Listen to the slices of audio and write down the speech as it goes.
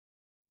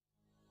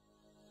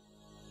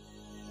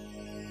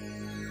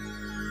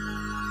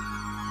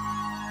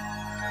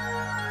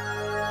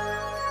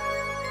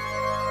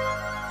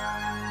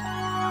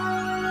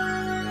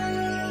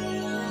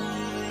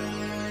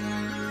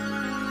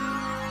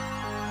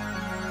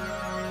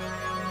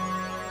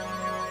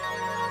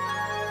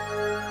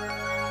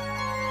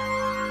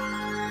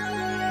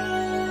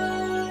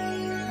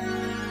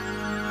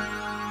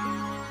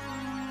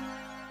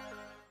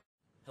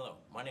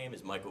name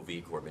is Michael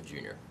V. Corbin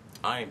Jr.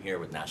 I am here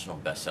with national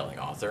best-selling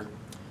author,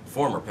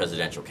 former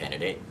presidential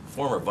candidate,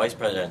 former vice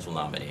presidential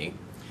nominee,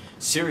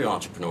 serial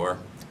entrepreneur,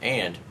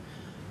 and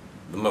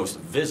the most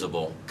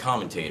visible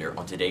commentator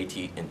on Today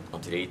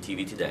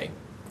TV Today,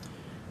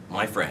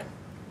 my friend,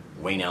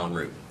 Wayne Allyn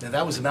Root. Now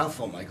that was a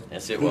mouthful, Michael.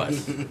 Yes, it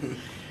was.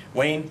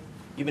 Wayne,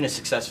 you've been a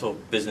successful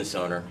business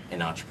owner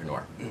and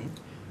entrepreneur.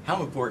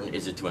 How important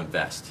is it to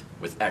invest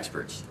with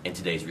experts in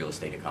today's real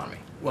estate economy?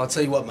 Well, I'll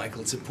tell you what,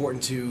 Michael, it's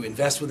important to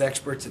invest with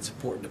experts, it's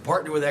important to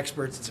partner with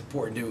experts, it's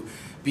important to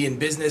be in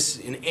business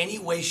in any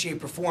way,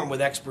 shape, or form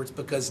with experts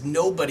because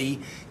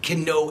nobody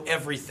can know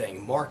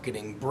everything.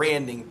 Marketing,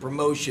 branding,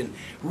 promotion,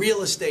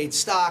 real estate,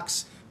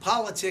 stocks,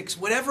 politics,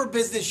 whatever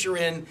business you're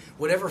in,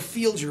 whatever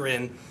field you're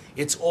in,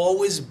 it's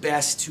always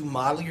best to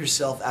model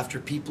yourself after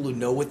people who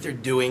know what they're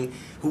doing,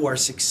 who are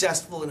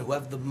successful, and who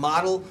have the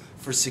model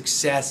for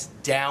success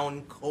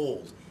down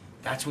cold.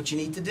 That's what you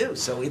need to do.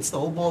 So it's the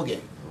whole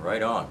ballgame.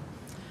 Right on.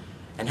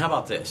 And how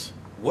about this?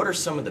 What are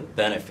some of the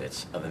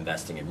benefits of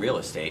investing in real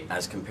estate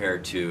as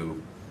compared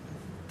to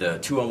the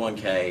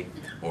 201k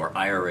or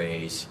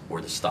IRAs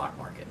or the stock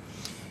market?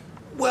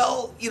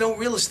 Well, you know,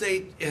 real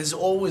estate has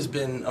always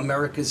been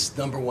America's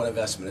 #1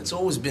 investment. It's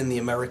always been the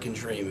American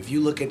dream. If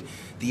you look at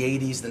the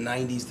 80s, the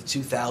 90s, the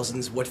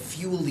 2000s, what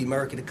fueled the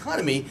American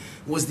economy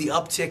was the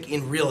uptick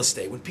in real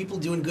estate. When people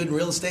are doing good in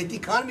real estate, the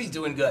economy's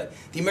doing good.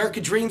 The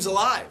American dream's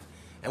alive.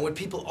 And when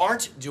people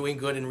aren't doing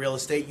good in real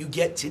estate, you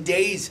get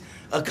today's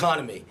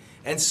economy.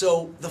 And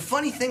so the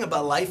funny thing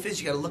about life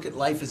is you got to look at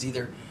life as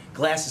either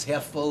glass is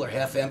half full or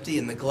half empty,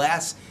 and the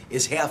glass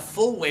is half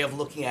full way of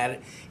looking at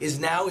it is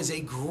now is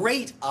a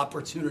great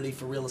opportunity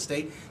for real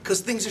estate because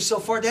things are so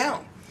far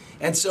down.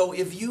 And so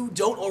if you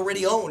don't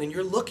already own and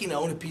you're looking to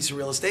own a piece of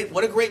real estate,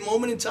 what a great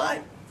moment in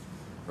time.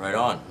 Right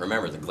on.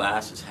 Remember, the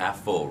glass is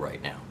half full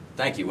right now.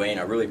 Thank you, Wayne.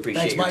 I really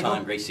appreciate your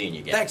time. Great seeing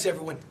you again. Thanks,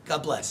 everyone.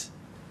 God bless.